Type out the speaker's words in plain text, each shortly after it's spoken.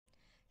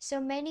So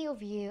many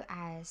of you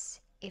ask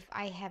if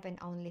I have an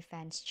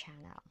OnlyFans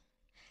channel.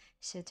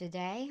 So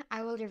today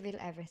I will reveal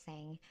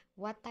everything,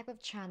 what type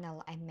of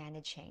channel I'm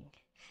managing.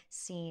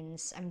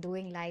 Since I'm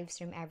doing live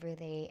stream every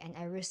day and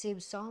I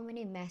receive so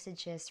many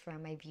messages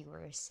from my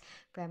viewers,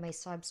 from my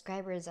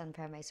subscribers and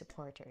from my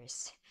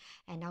supporters.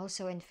 And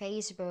also in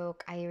Facebook,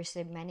 I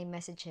receive many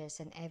messages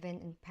and even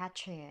in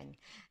Patreon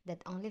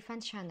that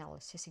OnlyFans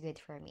channels is good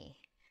for me.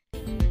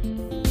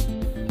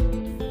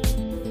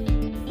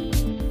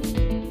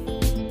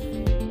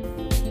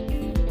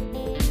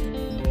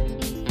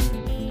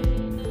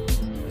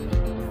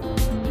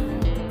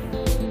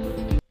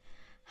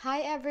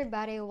 Hi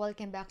everybody,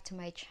 welcome back to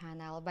my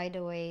channel. By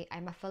the way,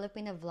 I'm a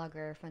Filipino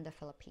vlogger from the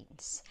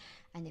Philippines.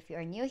 And if you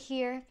are new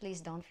here,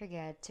 please don't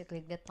forget to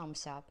click the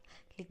thumbs up,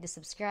 click the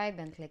subscribe,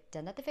 and click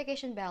the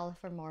notification bell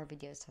for more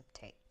videos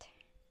update.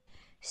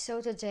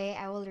 So today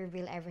I will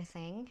reveal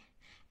everything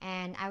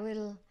and I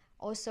will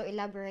also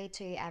elaborate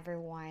to you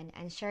everyone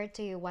and share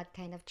to you what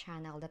kind of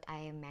channel that I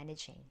am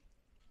managing.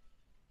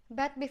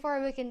 But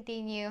before we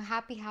continue,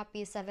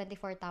 happy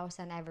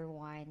 74,000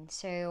 everyone.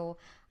 So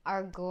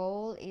our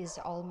goal is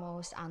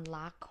almost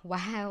unlocked.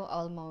 Wow,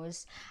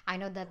 almost. I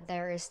know that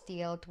there is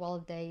still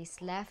 12 days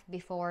left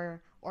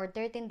before or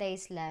 13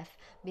 days left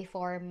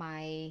before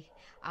my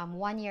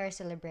 1 year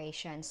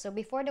celebration. So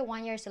before the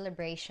 1 year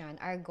celebration,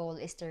 our goal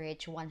is to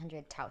reach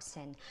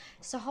 100,000.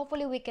 So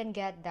hopefully we can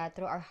get that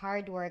through our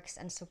hard works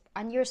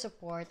and your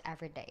support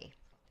every day.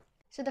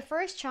 So the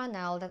first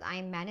channel that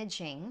I'm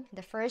managing,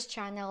 the first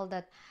channel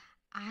that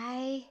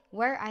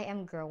where I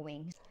am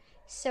growing.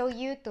 So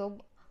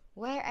YouTube,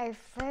 where I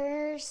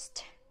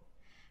first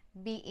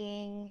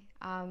being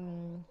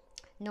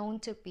known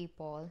to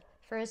people,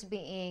 first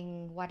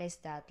being what is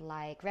that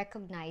like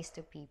recognized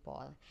to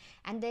people,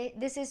 and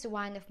this is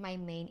one of my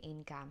main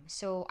income.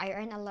 So I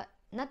earn a lot,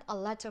 not a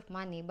lot of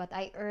money, but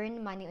I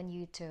earn money on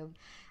YouTube.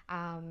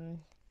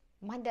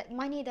 That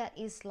money that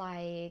is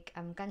like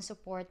can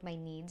support my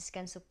needs,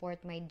 can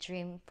support my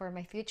dream for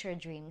my future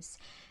dreams,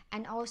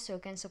 and also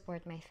can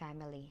support my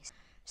family.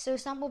 So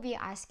some of you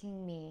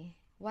asking me,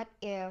 what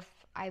if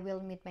I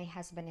will meet my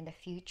husband in the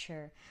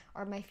future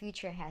or my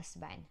future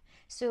husband?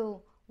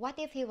 So what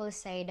if he will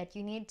say that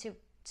you need to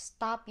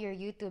stop your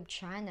YouTube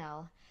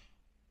channel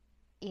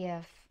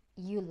if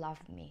you love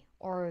me,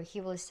 or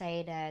he will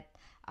say that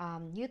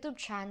YouTube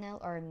channel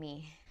or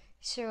me?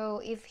 So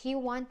if he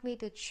want me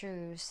to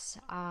choose,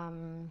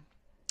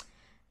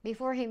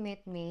 before he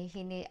met me,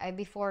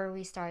 before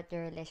we start the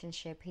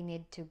relationship, he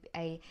need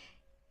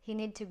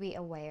to be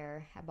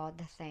aware about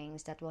the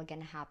things that will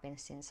gonna happen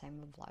since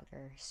I'm a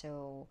vlogger.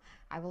 So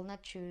I will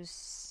not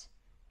choose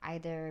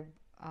either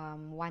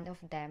one of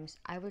them.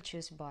 I will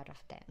choose both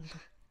of them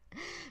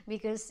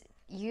because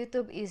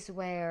YouTube is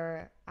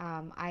where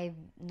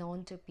I've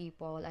known to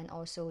people, and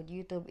also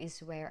YouTube is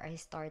where I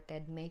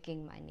started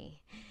making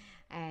money,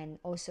 and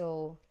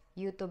also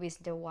YouTube is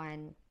the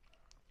one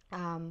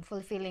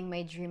fulfilling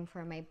my dream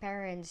for my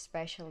parents,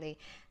 especially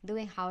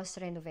doing house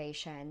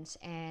renovations,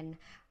 and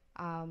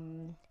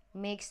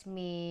makes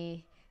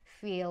me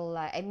feel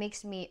like it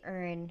makes me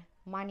earn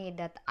money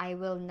that I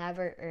will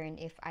never earn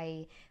if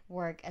I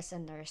work as a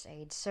nurse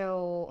aide.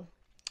 So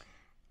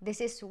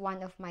this is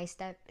one of my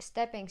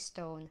stepping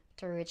stone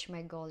to reach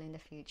my goal in the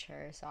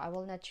future. So I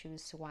will not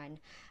choose one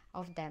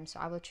of them, so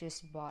I will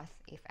choose both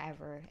if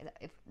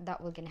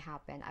that will gonna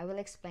happen. I will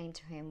explain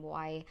to him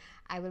why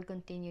I will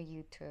continue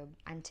YouTube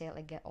until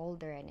I get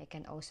older, and I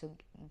can also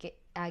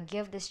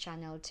give this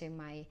channel to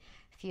my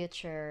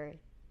future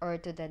or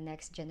to the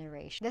next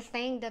generation. The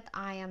thing that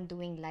I am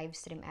doing live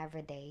stream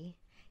every day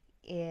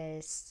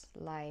is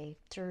like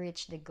to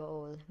reach the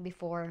goal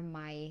before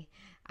my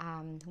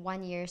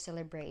 1 year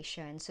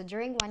celebration. So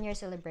during 1 year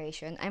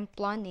celebration, I'm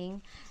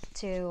planning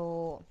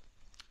to,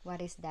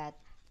 what is that,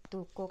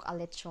 to cook a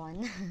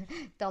lechon,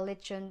 the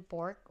lechon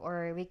pork,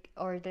 or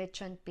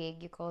lechon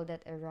pig. You call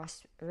that a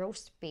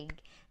roast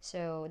pig.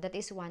 So that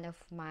is one of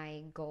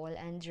my goal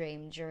and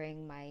dream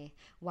during my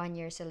 1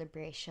 year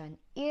celebration,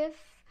 if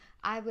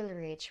I will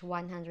reach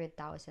 100,000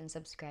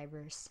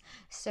 subscribers.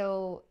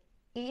 So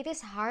it is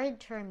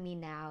hard for me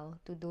now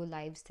to do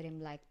live stream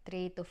like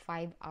 3 to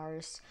 5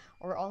 hours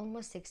or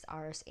almost 6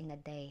 hours in a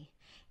day.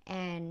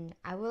 And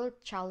I will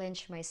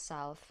challenge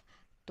myself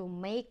to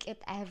make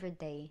it every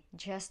day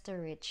just to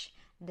reach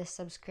the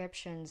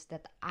subscriptions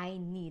that I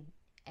need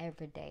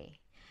every day.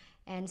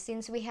 And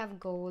since we have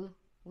goal,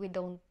 we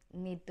don't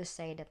need to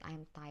say that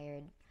I'm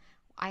tired.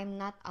 I'm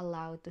not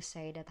allowed to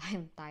say that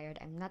I'm tired.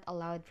 I'm not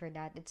allowed for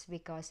that. It's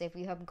because if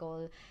you have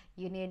goal,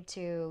 you need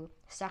to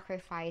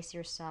sacrifice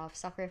yourself,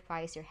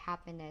 sacrifice your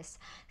happiness,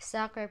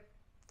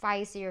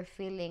 sacrifice your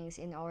feelings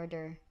in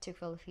order to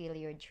fulfill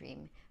your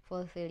dream,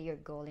 fulfill your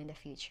goal in the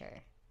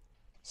future.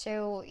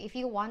 So if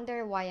you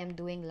wonder why I'm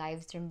doing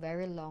live stream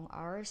very long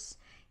hours,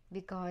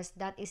 because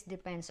that is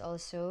depends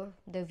also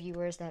the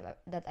viewers that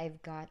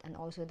I've got, and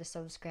also the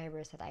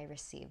subscribers that I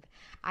receive.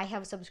 I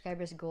have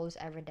subscribers goals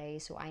every day,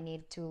 so I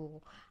need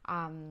to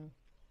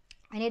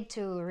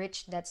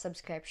reach that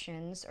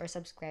subscriptions or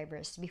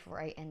subscribers before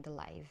I end the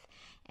live,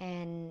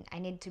 and I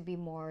need to be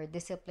more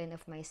disciplined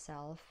of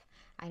myself.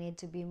 I need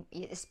to be,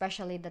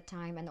 especially the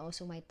time and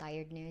also my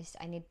tiredness,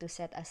 I need to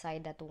set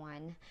aside that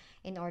one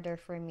in order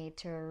for me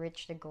to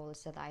reach the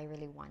goals that I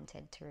really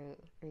wanted to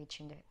reach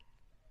in the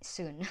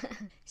soon.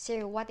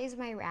 So, what is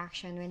my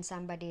reaction when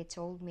somebody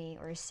told me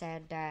or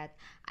said that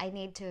I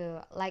need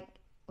to, like,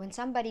 when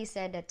somebody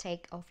said that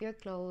take off your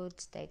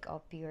clothes, take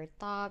off your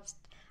tops,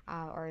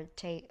 or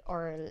take,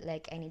 or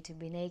like I need to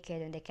be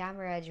naked on the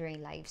camera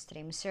during live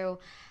stream. So,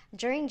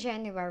 during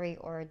January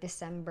or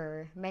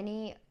December,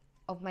 many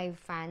of my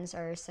fans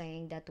are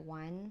saying that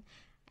one.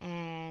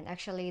 And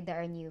actually,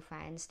 there are new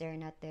fans. They're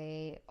not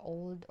the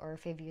old or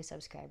Fiview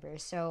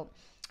subscribers. So,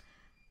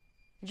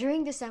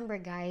 during December,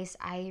 guys,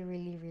 I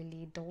really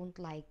really don't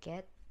like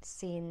it,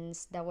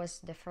 since that was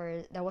the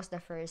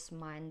first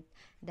month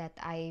that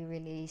I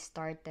really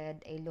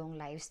started a long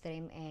live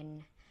stream,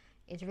 and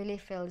it really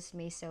feels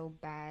me so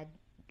bad,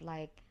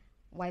 like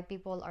why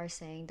people are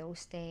saying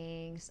those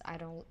things. I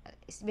don't,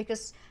 it's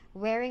because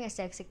wearing a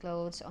sexy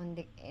clothes on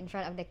the in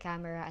front of the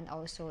camera and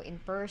also in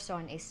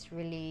person is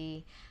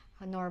really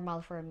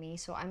normal for me,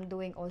 so I'm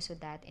doing also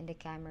that in the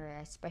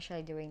camera,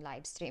 especially during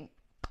live stream.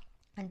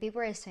 And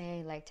people are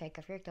saying like take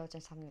off your clothes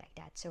or something like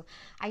that, so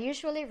I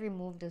usually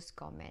remove those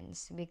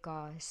comments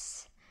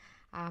because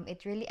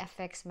it really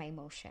affects my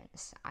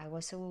emotions. I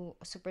was so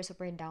super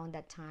super down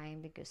that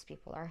time because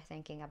people are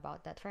thinking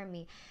about that for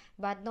me,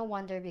 but no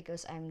wonder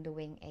because I'm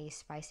doing a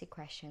spicy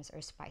questions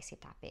or spicy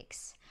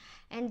topics.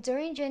 And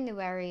during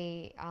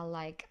January,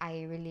 like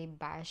I really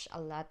bash a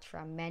lot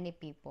from many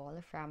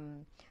people,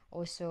 from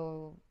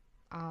also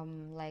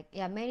like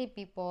yeah, many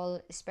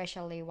people,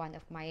 especially one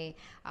of my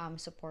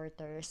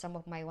supporters, some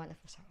of my one of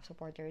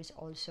supporters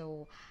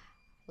also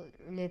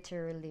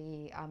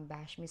literally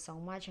bash me so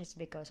much. It's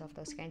because of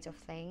those kinds of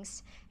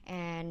things,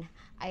 and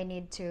I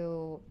need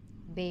to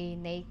be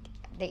naked.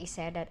 They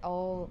said that,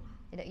 oh,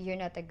 you're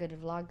not a good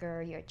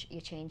vlogger,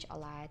 you change a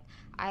lot.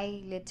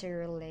 I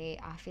literally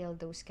feel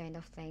those kind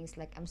of things,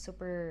 like I'm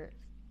super,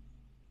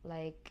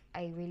 like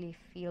I really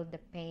feel the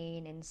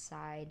pain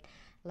inside,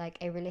 like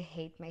I really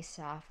hate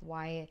myself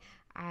why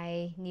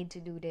I need to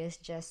do this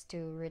just to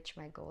reach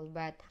my goal.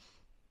 But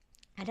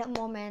at that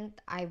moment,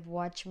 I've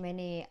watched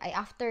many, I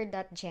after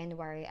that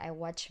January I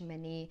watched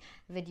many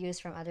videos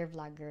from other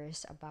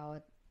vloggers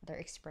about their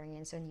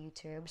experience on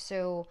YouTube.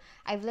 So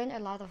I've learned a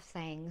lot of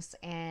things,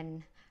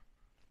 and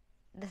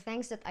the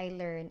things that I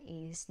learned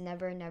is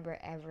never never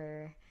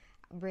ever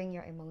bring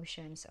your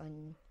emotions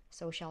on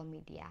social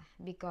media,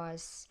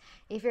 because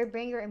if you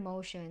bring your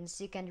emotions,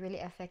 you can really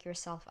affect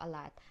yourself a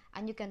lot,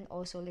 and you can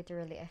also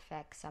literally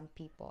affect some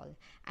people,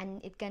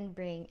 and it can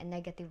bring a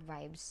negative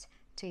vibes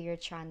to your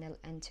channel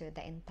and to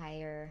the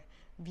entire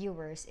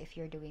viewers if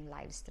you're doing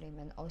live stream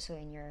and also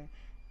in your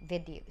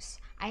videos.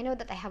 I know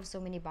that I have so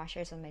many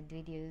bashers on my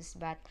videos,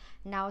 but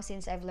now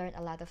since I've learned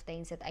a lot of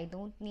things that I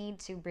don't need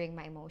to bring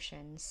my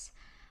emotions,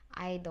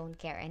 I don't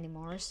care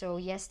anymore. So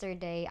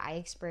yesterday I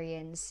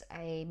experienced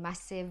a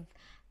massive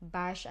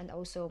bash and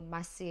also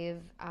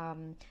massive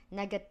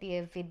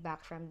negative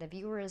feedback from the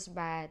viewers,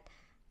 but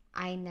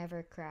I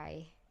never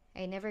cry.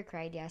 I never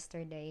cried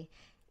yesterday.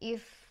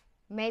 If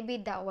maybe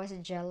that was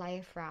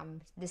July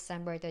from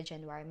December to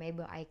January,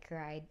 maybe I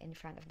cried in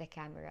front of the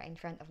camera, in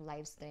front of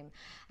live stream.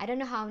 I don't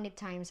know how many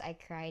times I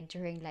cried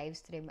during live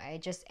stream. I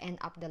just end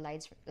up the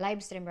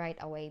live stream right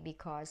away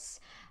because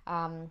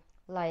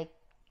like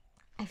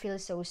I feel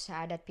so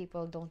sad that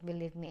people don't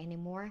believe me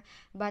anymore.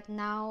 But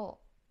now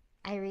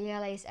I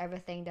realize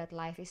everything, that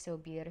life is so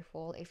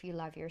beautiful if you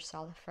love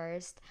yourself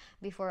first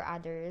before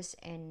others,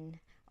 and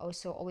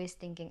also always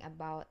thinking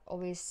about,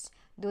 always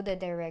do the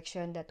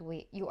direction that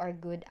you are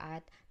good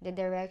at, the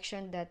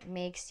direction that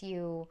makes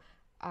you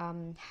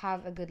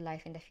have a good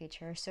life in the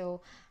future.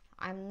 So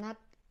I'm not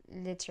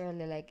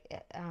literally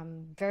like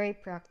very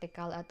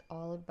practical at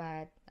all,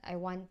 but I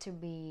want to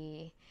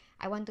be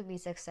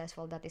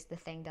successful. That is the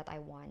thing that I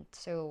want.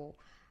 So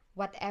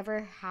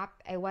whatever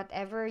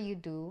you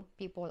do,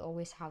 people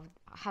always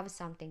have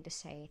something to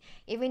say.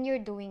 Even you're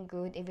doing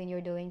good, even you're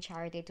doing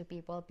charity to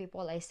people,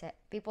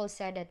 people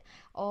said that,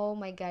 oh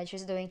my god,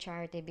 she's doing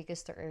charity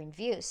because to earn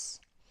views.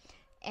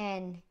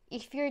 And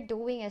if you're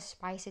doing a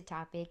spicy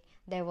topic,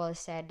 they will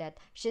say that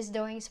she's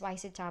doing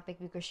spicy topic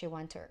because she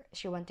want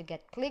to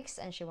get clicks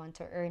and she want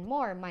to earn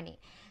more money.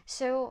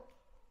 So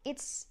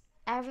it's,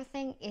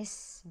 everything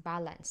is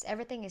balanced,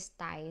 everything is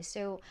tied.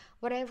 So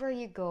wherever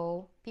you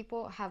go,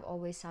 people have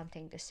always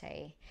something to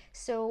say.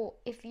 So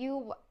if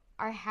you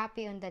are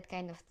happy on that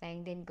kind of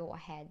thing, then go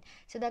ahead.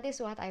 So that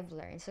is what I've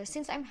learned. So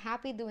since I'm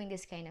happy doing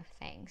this kind of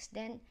things,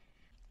 then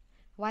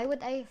why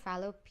would I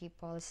follow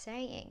people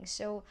saying?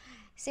 So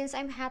since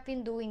I'm happy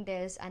in doing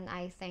this, and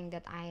I think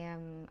that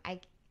I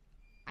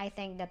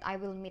think that I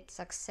will meet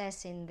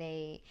success in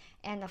the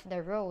end of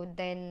the road,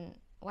 then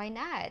why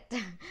not?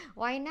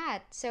 Why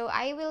not? So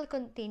I will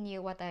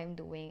continue what I'm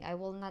doing. I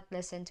will not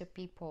listen to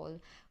people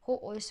who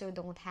also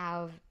don't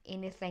have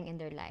anything in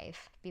their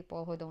life,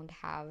 people who don't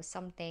have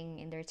something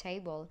in their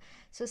table.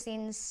 So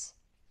since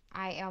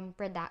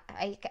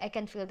I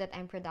can feel that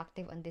I'm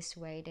productive on this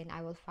way, then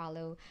I will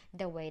follow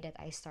the way that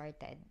I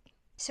started.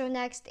 So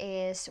next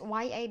is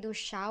why I do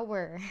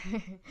shower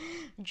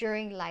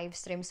during live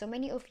stream. So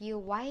many of you,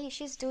 why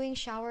she's doing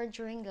shower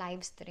during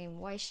live stream?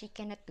 Why she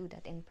cannot do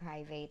that in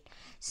private?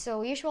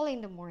 So usually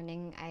in the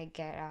morning,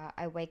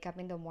 I wake up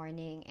in the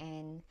morning,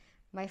 and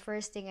my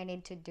first thing I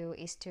need to do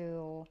is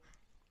to,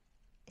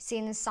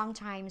 since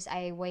sometimes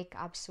I wake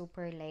up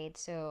super late,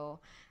 so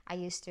I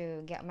used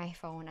to get my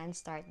phone and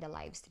start the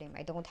live stream.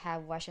 I don't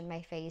have wash on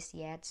my face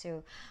yet,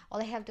 so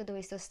all I have to do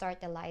is to start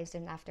the live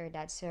stream after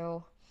that.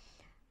 So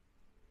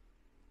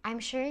I am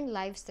sharing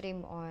my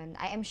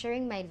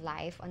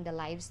life on the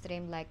live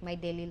stream, like my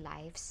daily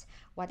lives,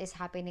 what is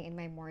happening in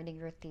my morning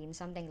routine,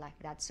 something like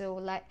that. So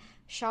like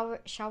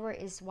shower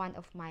is one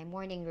of my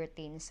morning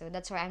routines. So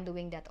that's why I'm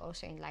doing that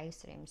also in live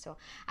stream. So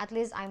at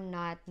least I'm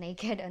not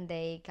naked on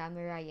the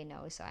camera.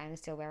 So I'm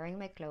still wearing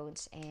my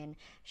clothes, and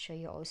show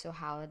you also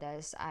how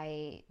does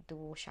I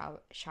do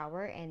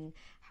shower and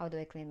how do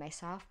I clean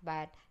myself,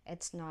 but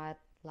it's not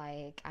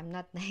like I'm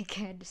not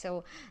naked.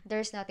 So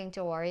there's nothing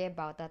to worry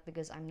about that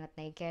because I'm not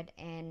naked.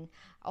 And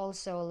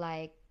also,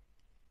 like,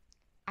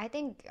 I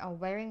think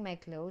wearing my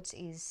clothes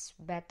is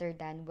better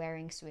than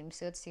wearing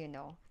swimsuits,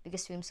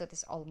 because swimsuit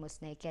is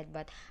almost naked,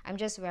 but I'm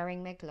just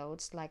wearing my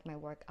clothes, like my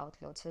workout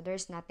clothes. So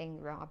there's nothing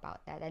wrong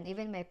about that. And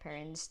even my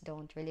parents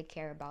don't really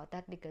care about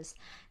that because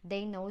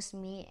they knows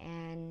me,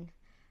 and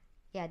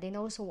yeah, they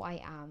knows who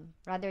I am,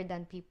 rather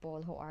than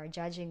people who are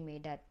judging me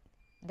that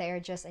they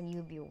are just a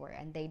new viewer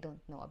and they don't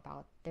know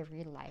about the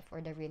real life or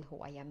the real who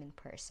I am in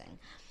person.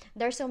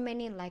 There's so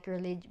many like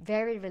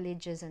very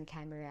religious on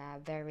camera,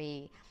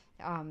 very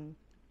um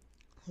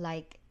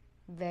like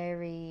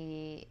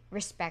very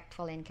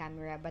respectful in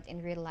camera, but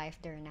in real life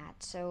they're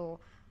not. So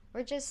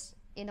I'm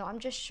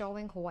just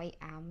showing who I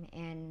am,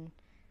 and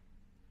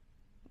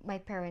my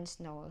parents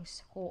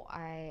knows who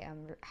I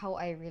am, how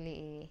I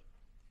really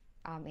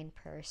in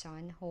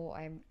person, who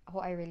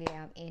I really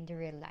am in the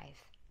real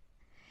life.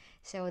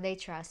 So they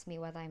trust me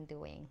what I'm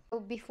doing. So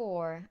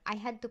before, why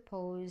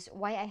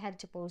I had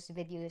to post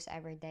videos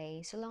every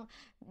day. So long,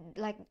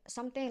 like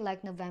something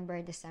like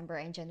November, December,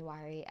 and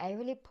January, I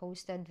really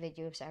posted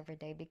videos every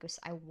day because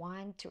I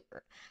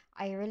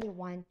really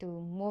want to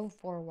move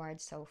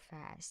forward so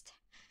fast.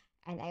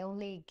 And I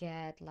only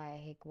get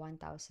like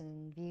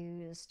 1,000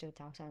 views,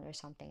 2,000 or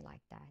something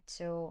like that.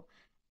 So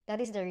that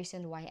is the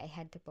reason why I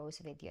had to post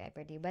video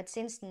every day. But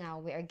since now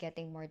we are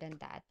getting more than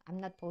that, I'm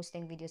not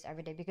posting videos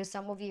every day because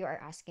some of you are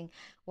asking,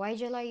 why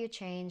July you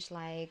change?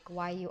 Like,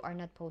 why you are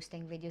not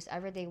posting videos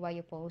every day? Why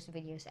you post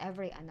videos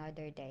every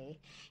another day?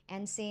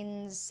 And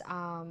since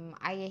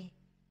I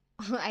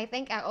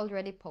think I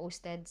already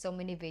posted so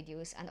many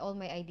videos and all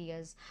my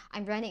ideas.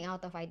 I'm running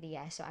out of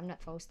ideas, so I'm not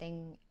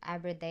posting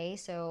every day.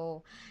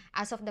 So,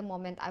 as of the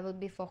moment, I will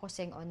be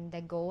focusing on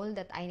the goal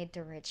that I need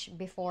to reach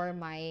before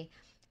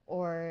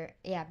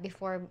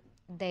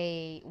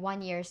the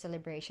 1 year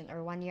celebration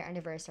or 1 year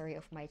anniversary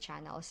of my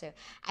channel. So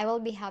I will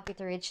be happy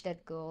to reach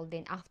that goal.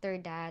 Then after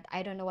that,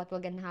 I don't know what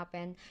will gonna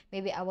happen.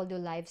 Maybe I will do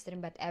live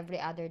stream, but every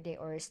other day,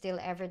 or still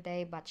every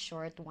day but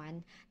short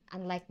one.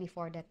 Unlike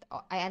before that,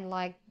 I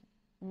unlike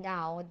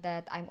now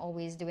that I'm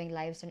always doing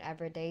live stream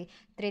every day,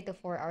 3 to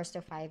 4 hours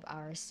to 5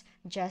 hours,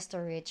 just to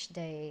reach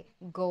the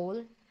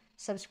goal,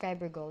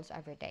 subscriber goals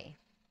every day.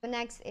 So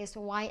next is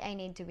why I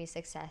need to be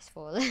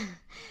successful.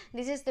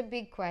 This is the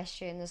big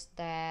questions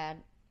that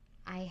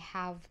I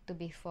have to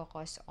be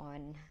focused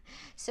on.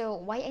 So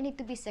why I need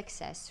to be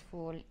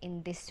successful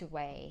in this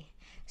way?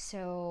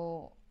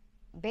 So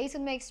based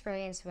on my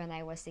experience when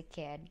I was a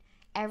kid,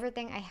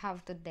 everything I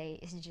have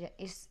today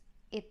is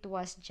it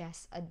was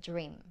just a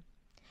dream,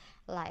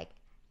 like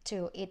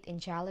to eat in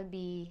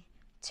Jollibee,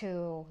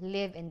 to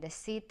live in the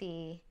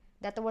city.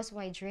 That was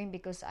my dream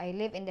because I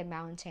live in the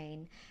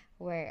mountain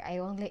where I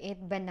only eat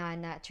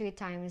banana 3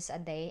 times a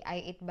day.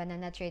 I eat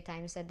banana 3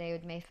 times a day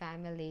with my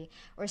family,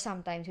 or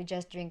sometimes we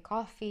just drink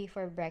coffee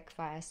for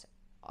breakfast,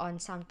 on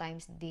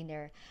sometimes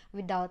dinner,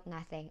 without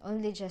nothing,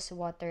 only just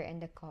water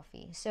and the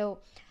coffee. So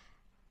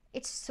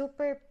it's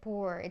super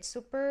poor. It's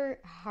super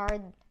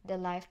hard, the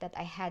life that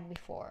I had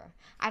before.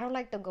 I don't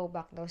like to go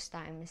back those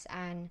times,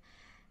 and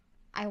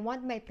I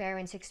want my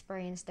parents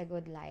experience the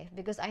good life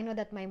because I know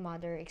that my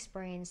mother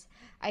experienced.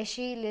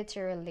 She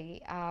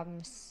literally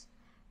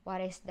what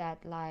is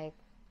that, like,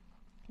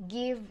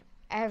 give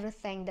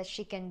everything that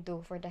she can do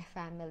for the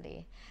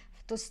family,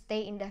 to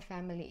stay in the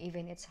family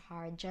even it's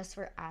hard, just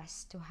for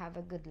us to have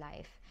a good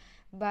life.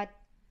 But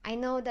I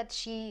know that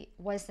she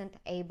wasn't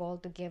able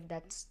to give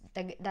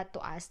that to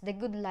us, the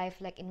good life,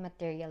 like in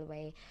material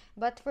way.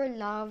 But for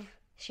love,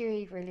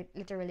 she really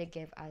literally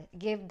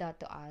give that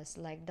to us,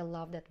 like the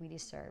love that we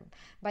deserve.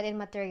 But in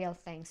material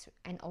things,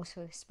 and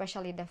also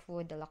especially the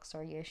food, the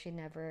luxury,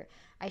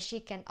 she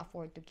can't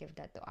afford to give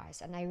that to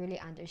us, and I really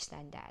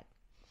understand that.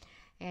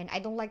 And I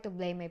don't like to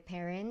blame my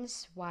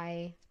parents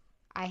why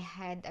I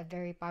had a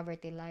very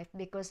poverty life,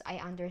 because I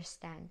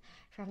understand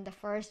from the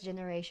first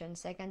generation,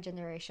 second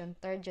generation,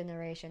 third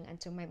generation, and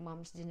to my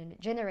mom's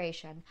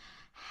generation,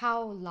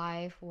 how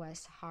life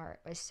was hard,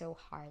 was so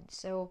hard.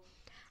 So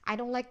I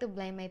don't like to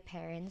blame my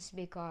parents,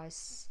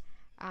 because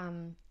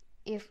um,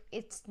 if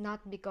it's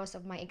not because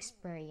of my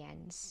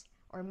experience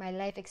or my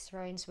life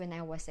experience when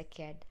I was a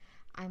kid,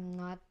 I'm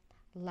not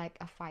like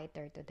a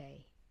fighter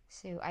today.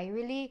 So I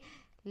really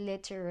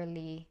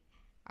literally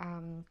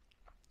um,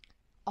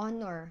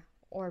 honor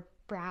or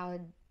proud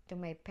to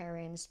my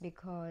parents,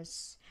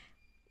 because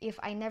if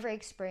I never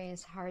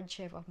experienced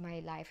hardship of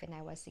my life when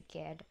I was a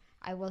kid,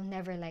 I will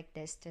never like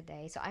this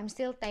today. So I'm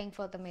still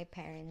thankful to my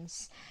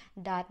parents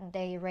that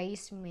they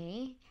raised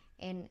me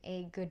in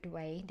a good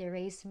way. They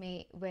raised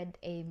me with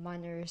a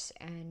manners,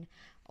 and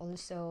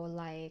also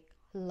like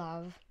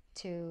love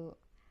to,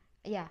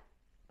 yeah,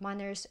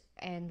 manners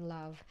and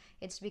love.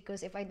 It's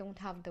because if I don't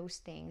have those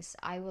things,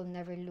 I will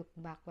never look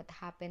back what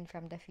happened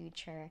from the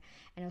future,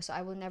 and also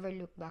I will never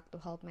look back to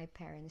help my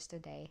parents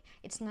today.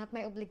 It's not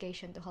my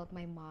obligation to help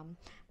my mom,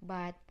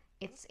 but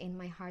it's in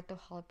my heart to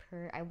help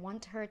her. I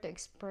want her to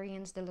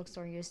experience the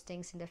luxurious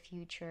things in the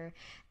future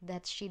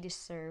that she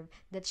deserved,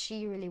 that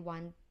she really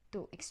want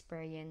to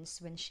experience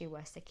when she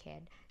was a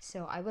kid.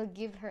 So I will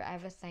give her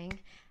everything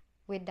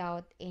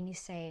without any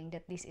saying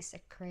that this is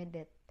a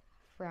credit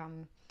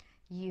from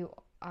you,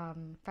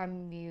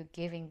 from you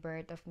giving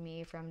birth of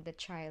me from the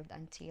child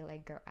until I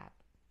grow up.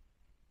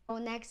 So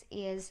next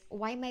is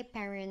why my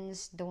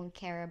parents don't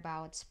care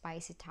about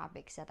spicy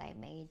topics that I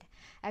made.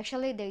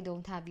 Actually, they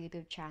don't have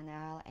YouTube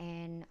channel,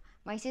 and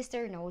my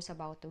sister knows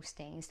about those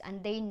things,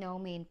 and they know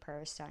me in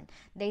person.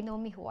 They know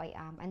me who I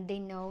am, and they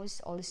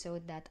knows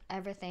also that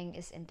everything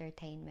is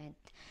entertainment.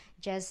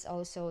 Just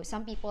also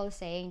some people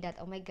saying that,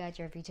 oh my god,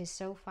 your video is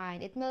so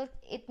fine.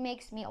 It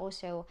makes me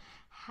also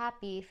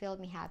happy, feel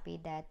me happy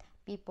that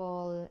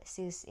people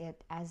sees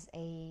it as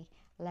a,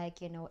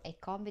 like, a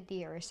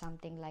comedy or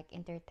something like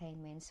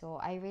entertainment. So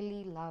I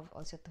really love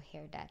also to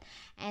hear that.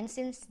 And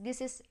since this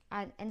is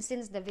and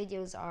since the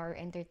videos are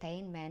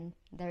entertainment,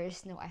 there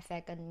is no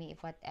effect on me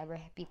if whatever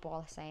people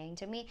are saying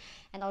to me.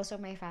 And also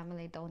my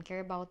family don't care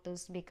about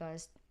those,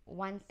 because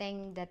one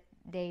thing that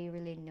they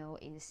really know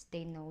is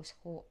they knows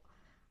who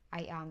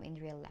I am in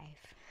real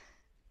life.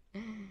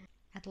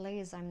 At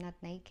least I'm not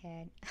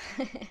naked.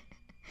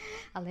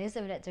 At least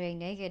I'm not doing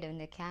naked on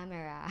the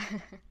camera.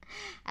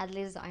 At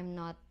least I'm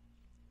not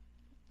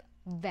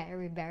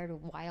very, very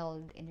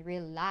wild in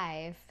real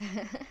life.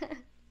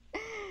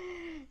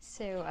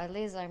 So at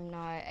least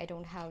I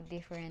don't have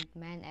different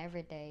men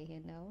every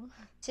day.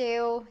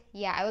 So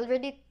yeah, I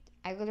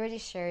already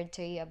shared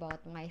to you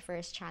about my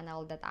first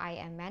channel that I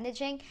am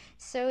managing.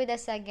 So the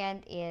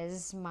second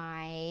is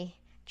my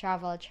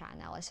travel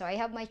channel. So I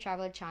have my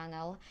travel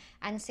channel,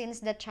 and since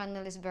the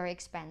channel is very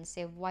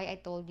expensive, why I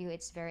told you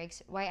it's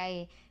why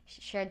I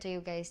shared to you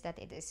guys that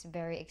it is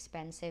very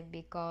expensive,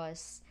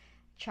 because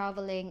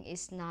traveling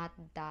is not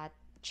that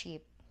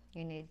cheap.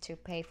 You need to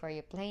pay for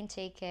your plane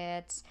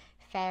tickets,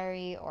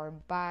 ferry or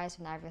bus,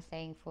 and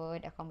everything,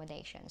 food,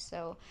 accommodation.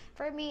 So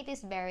for me, it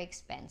is very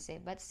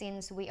expensive. But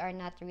since we are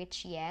not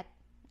rich yet,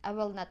 I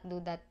will not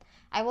do that.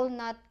 I will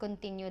not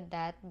continue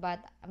that.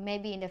 But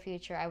maybe in the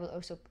future, I will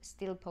also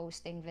still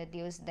posting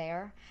videos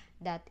there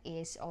that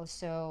is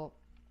also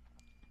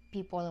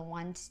people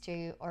wants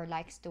to or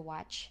likes to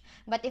watch.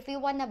 But if you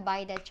wanna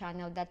buy that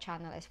channel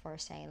is for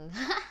sale.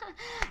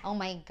 Oh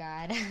my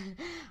god.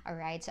 All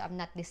right, so I'm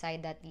not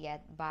decided that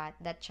yet, but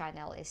that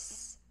channel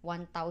is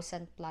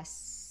 1,000 plus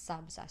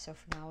subs as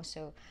of now.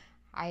 So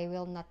I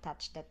will not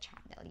touch that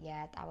channel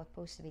yet. I will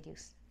post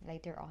videos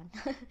later on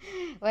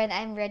when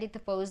I'm ready to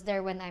post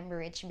there, when I'm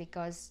rich,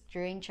 because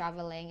during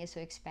traveling is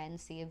so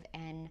expensive,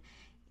 and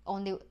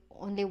only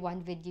only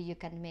one video you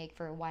can make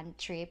for one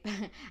trip.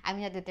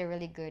 I'm not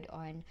really good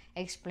on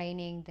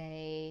explaining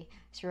the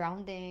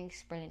surroundings,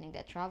 explaining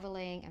the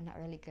traveling. I'm not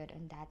really good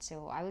on that,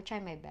 so I will try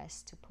my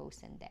best to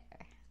post in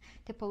there,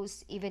 to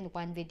post even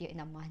one video in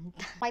a month.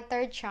 My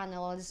third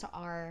channels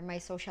are my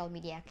social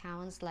media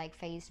accounts like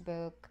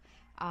Facebook,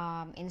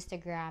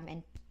 Instagram,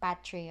 and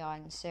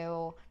Patreon.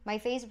 So my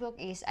Facebook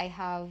is, I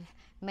have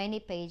many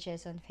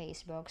pages on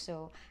Facebook.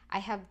 So I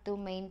have two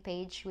main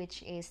page,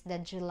 which is the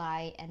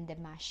July and the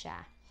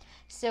Masha.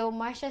 So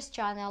Marsha's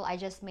channel, I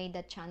just made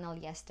that channel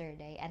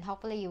yesterday, and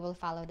hopefully you will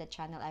follow the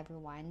channel,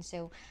 everyone.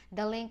 So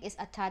the link is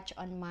attached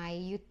on my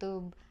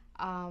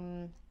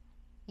um,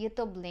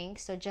 YouTube link.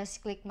 So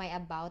just click my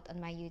about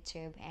on my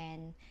YouTube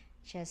and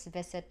just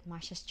visit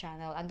Masha's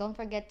channel. And don't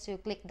forget to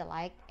click the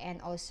like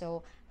and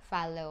also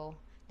follow.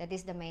 That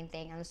is the main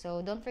thing. And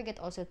so don't forget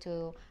also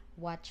to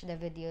watch the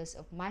videos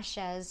of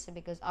Masha's,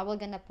 because I will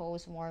gonna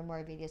post more and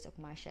more videos of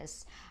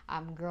Masha's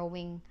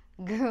growing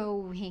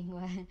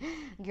growing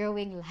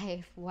growing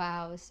life.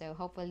 Wow. So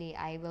hopefully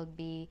I will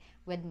be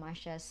with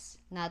Masha's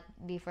not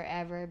be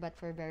forever, but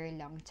for a very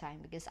long time,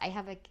 because I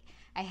have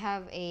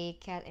a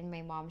cat in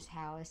my mom's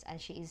house,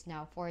 and she is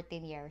now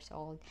 14 years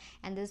old,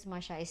 and this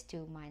Masha is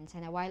 2 months,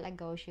 and a while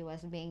ago she was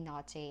being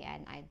naughty,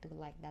 and I do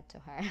like that to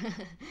her.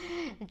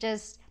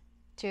 Just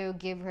to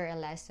give her a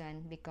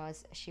lesson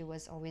because she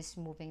was always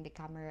moving the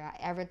camera.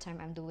 Every time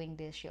I'm doing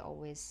this, she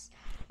always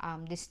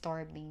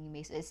disturbing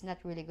me. So it's not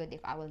really good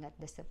if I will not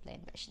discipline.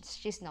 But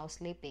she's now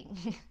sleeping.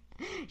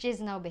 She's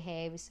now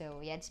behaved.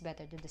 So yeah, it's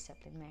better to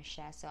discipline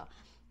Mesha. So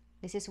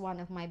this is one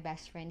of my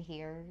best friend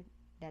here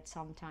that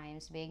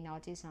sometimes being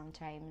naughty,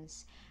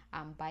 sometimes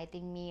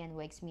biting me and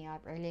wakes me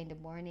up early in the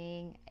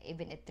morning,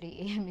 even at 3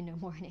 a.m. in the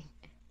morning.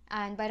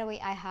 And by the way,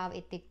 I have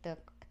a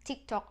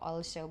TikTok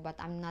also, but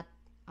I'm not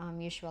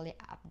usually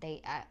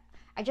update.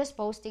 I just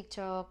post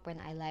TikTok when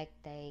I like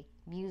the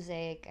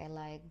music. I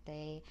like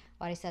the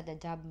what is that, the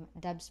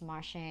dub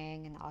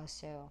smashing, and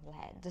also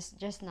like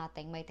just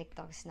nothing. My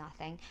TikTok is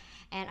nothing,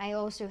 and I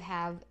also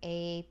have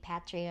a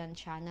Patreon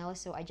channel.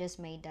 So I just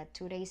made that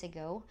 2 days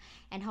ago,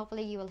 and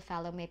hopefully you will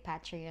follow my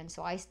Patreon.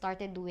 So I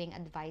started doing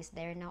advice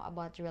there now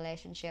about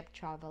relationship,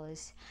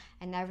 travels,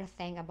 and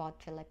everything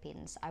about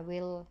Philippines.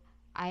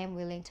 I am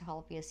willing to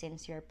help you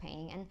since you're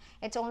paying, and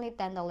it's only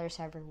 $10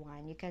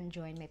 everyone. You can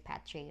join my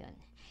Patreon.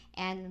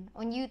 And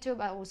on YouTube,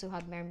 I also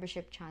have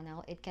membership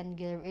channel. It can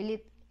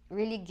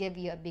really give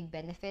you a big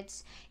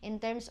benefits in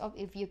terms of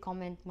if you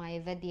comment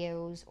my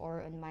videos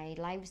or on my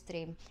live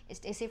stream.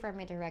 It's easy for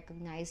me to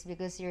recognize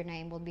because your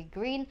name will be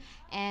green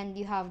and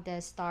you have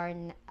the star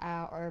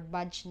or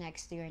badge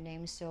next to your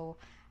name. So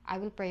I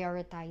will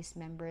prioritize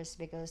members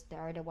because they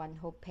are the one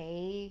who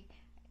pay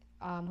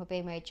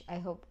my I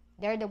hope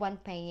they're the one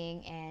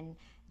paying, and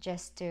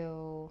just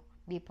to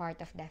be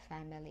part of the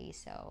family.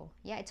 So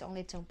yeah, it's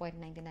only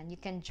 2.99. You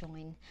can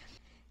join.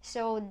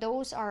 So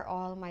those are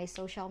all my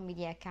social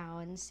media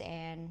accounts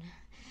and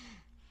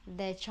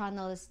the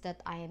channels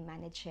that I am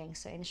managing.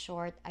 So in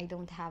short, I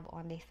don't have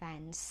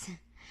OnlyFans.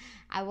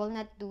 I will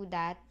not do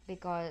that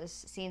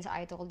because since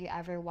I told you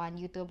everyone,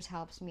 YouTube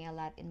helps me a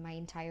lot in my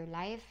entire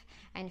life,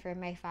 and for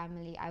my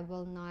family, I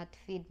will not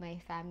feed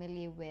my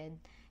family with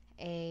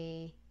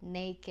a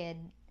naked,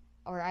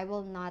 or I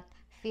will not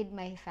feed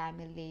my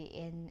family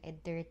in a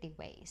dirty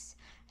ways.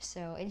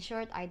 So in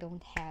short, I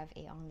don't have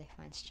a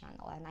OnlyFans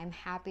channel, and I'm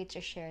happy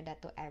to share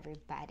that to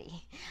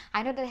everybody.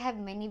 I know that I have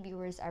many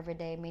viewers every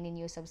day, many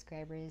new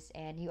subscribers,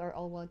 and you are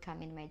all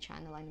welcome in my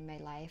channel and in my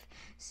life.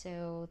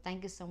 So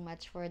thank you so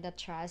much for the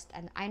trust.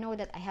 And I know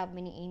that I have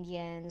many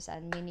Indians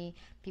and many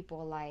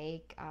people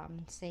like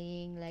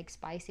saying like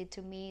spicy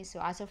to me. So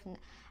as of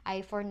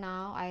I for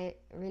now, I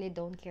really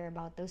don't care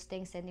about those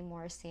things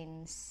anymore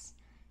since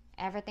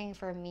everything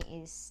for me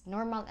is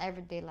normal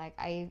everyday. Like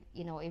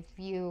if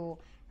you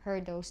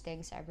heard those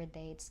things every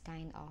day, it's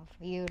kind of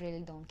you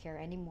really don't care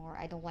anymore.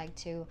 I don't like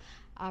to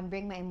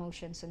bring my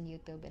emotions on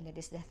YouTube, and that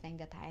is the thing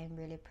that I am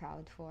really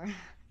proud for.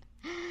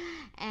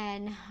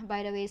 And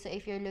by the way, so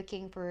if you're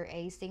looking for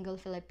a single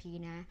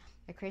Filipina,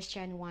 a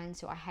Christian one,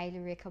 so I highly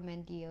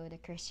recommend you the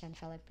Christian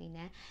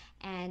Filipina,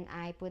 and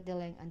I put the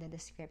link on the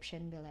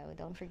description below.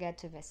 Don't forget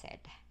to visit.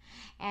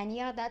 And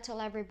yeah, that's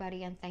all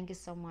everybody, and thank you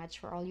so much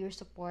for all your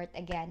support.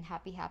 Again,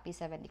 happy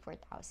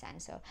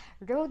 74,000. So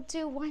road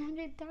to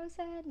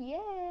 100,000.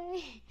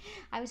 Yay.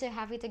 I'm so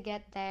happy to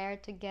get there,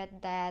 to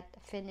get that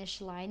finish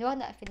line. Well,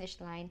 not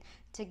finish line,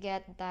 to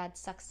get that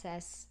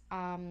success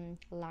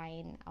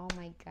line. Oh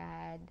my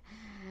god,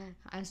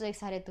 I'm so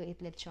excited to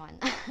eat lechon.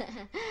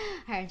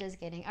 I'm just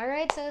kidding. All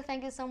right, so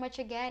thank you so much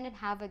again, and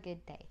have a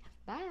good day.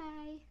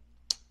 Bye.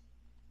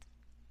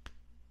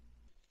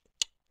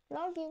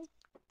 Love you.